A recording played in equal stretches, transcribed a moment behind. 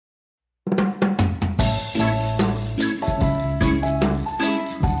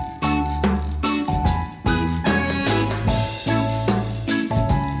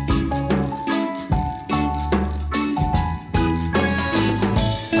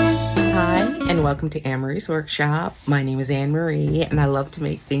and welcome to Anne-Marie's Workshop. My name is Anne-Marie and I love to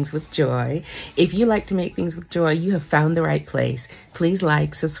make things with joy. If you like to make things with joy, you have found the right place. Please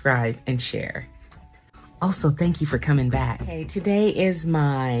like, subscribe, and share. Also, thank you for coming back. Okay, today is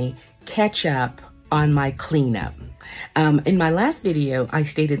my catch up on my cleanup. In my last video, I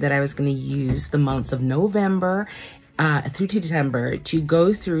stated that I was going to use the months of November through to December to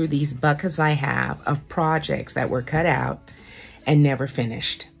go through these buckets I have of projects that were cut out and never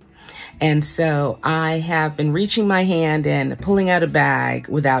finished. And so I have been reaching my hand and pulling out a bag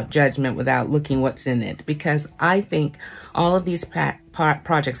without judgment, without looking what's in it, because I think all of these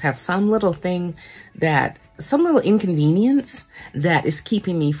projects have some little thing some little inconvenience that is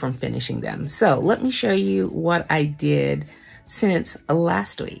keeping me from finishing them. So let me show you what I did since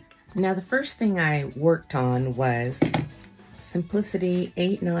last week. Now, the first thing I worked on was Simplicity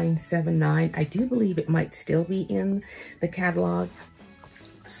 8979. I do believe it might still be in the catalog.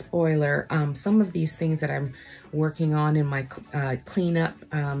 Spoiler, some of these things that I'm working on in my cleanup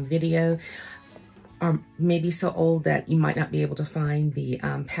video are maybe so old that you might not be able to find the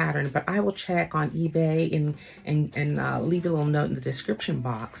pattern, but I will check on eBay and leave a little note in the description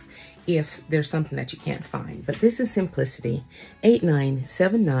box if there's something that you can't find. But this is Simplicity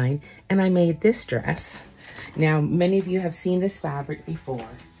 8979, and I made this dress. Now, many of you have seen this fabric before,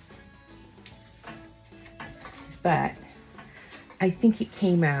 but I think it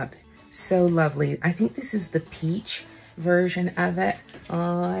came out so lovely. I think this is the peach version of it.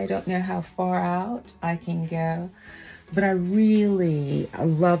 I don't know how far out I can go, but I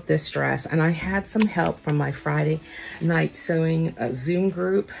love this dress. And I had some help from my Friday night sewing Zoom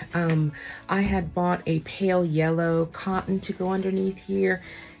group. I had bought a pale yellow cotton to go underneath here.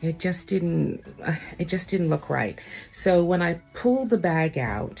 It just didn't look right. So when I pulled the bag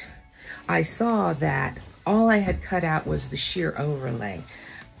out, I saw that all I had cut out was the sheer overlay.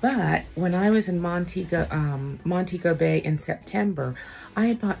 But when I was in Montego Bay in September, I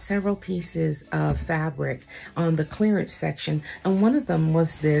had bought several pieces of fabric on the clearance section, and one of them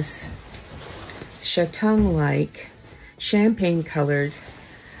was this chaton-like champagne colored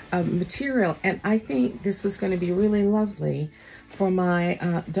material, and I think this was going to be really lovely for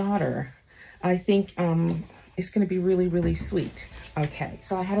my daughter. I think it's going to be really sweet. Okay,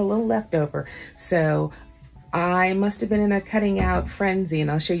 so I had a little leftover, so I must have been in a cutting out frenzy,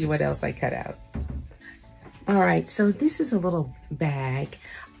 and I'll show you what else I cut out. All right, so this is a little bag.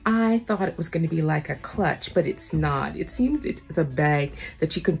 I thought it was going to be like a clutch, but it's not. It seems it's a bag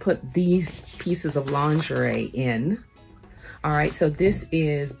that you can put these pieces of lingerie in. All right, so this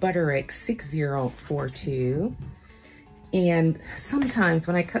is Butterick 6042. And sometimes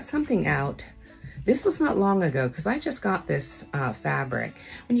when I cut something out, this was not long ago because I just got this fabric.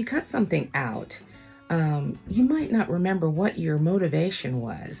 When you cut something out, you might not remember what your motivation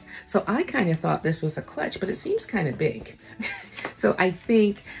was. So I kind of thought this was a clutch, but it seems kind of big. So I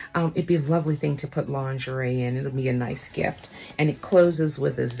think it'd be a lovely thing to put lingerie in. It'll be a nice gift. And it closes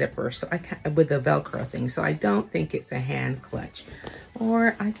with a zipper, so with a Velcro thing. So I don't think it's a hand clutch.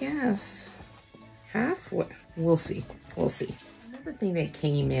 Or I guess halfway. We'll see. We'll see. Another thing that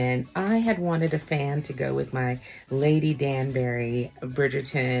came in, I had wanted a fan to go with my Lady Danbury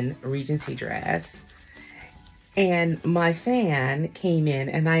Bridgerton Regency dress. And my fan came in,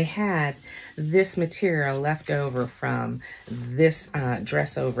 and I had this material left over from this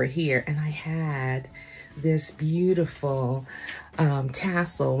dress over here, and I had this beautiful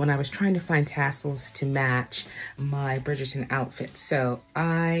tassel when I was trying to find tassels to match my Bridgerton outfit. So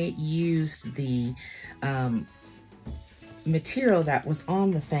I used the material that was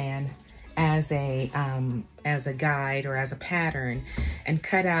on the fan as a guide or as a pattern, and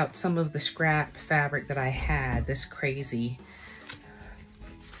cut out some of the scrap fabric that I had, this crazy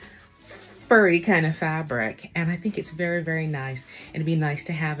furry kind of fabric. And I think it's very nice. It'd be nice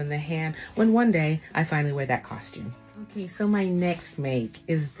to have in the hand when one day I finally wear that costume. Okay, so my next make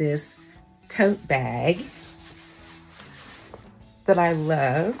is this tote bag that I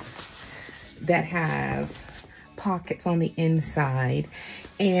love, that has pockets on the inside,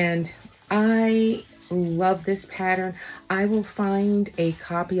 and I love this pattern. I will find a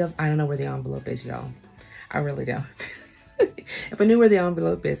copy of, I don't know where the envelope is, y'all. I really don't. If I knew where the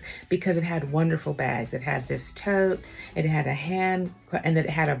envelope is, because it had wonderful bags. It had this tote, it had a hand, and then it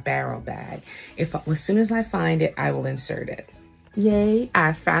had a barrel bag. As soon as I find it, I will insert it. Yay,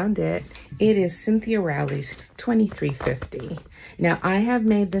 I found it. It is Cynthia Rowley's 2350. Now, I have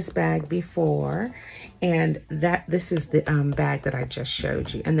made this bag before, and this is the bag that I just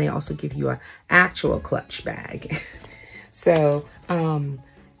showed you. And they also give you an actual clutch bag. So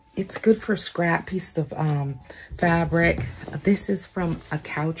It's good for scrap pieces of fabric. This is from a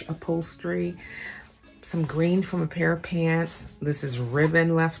couch upholstery. Some green from a pair of pants. This is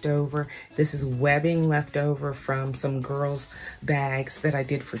ribbon left over. This is webbing left over from some girls' bags that I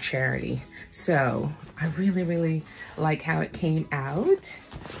did for charity. So I really, really like how it came out.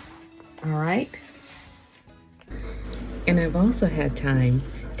 All right. And I've also had time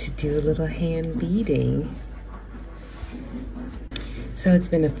to do a little hand beading. So it's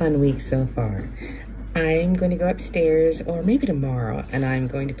been a fun week so far. I'm going to go upstairs, or maybe tomorrow, and I'm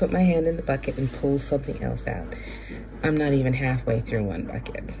going to put my hand in the bucket and pull something else out. I'm not even halfway through one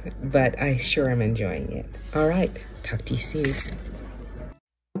bucket, but I sure am enjoying it. All right, talk to you soon.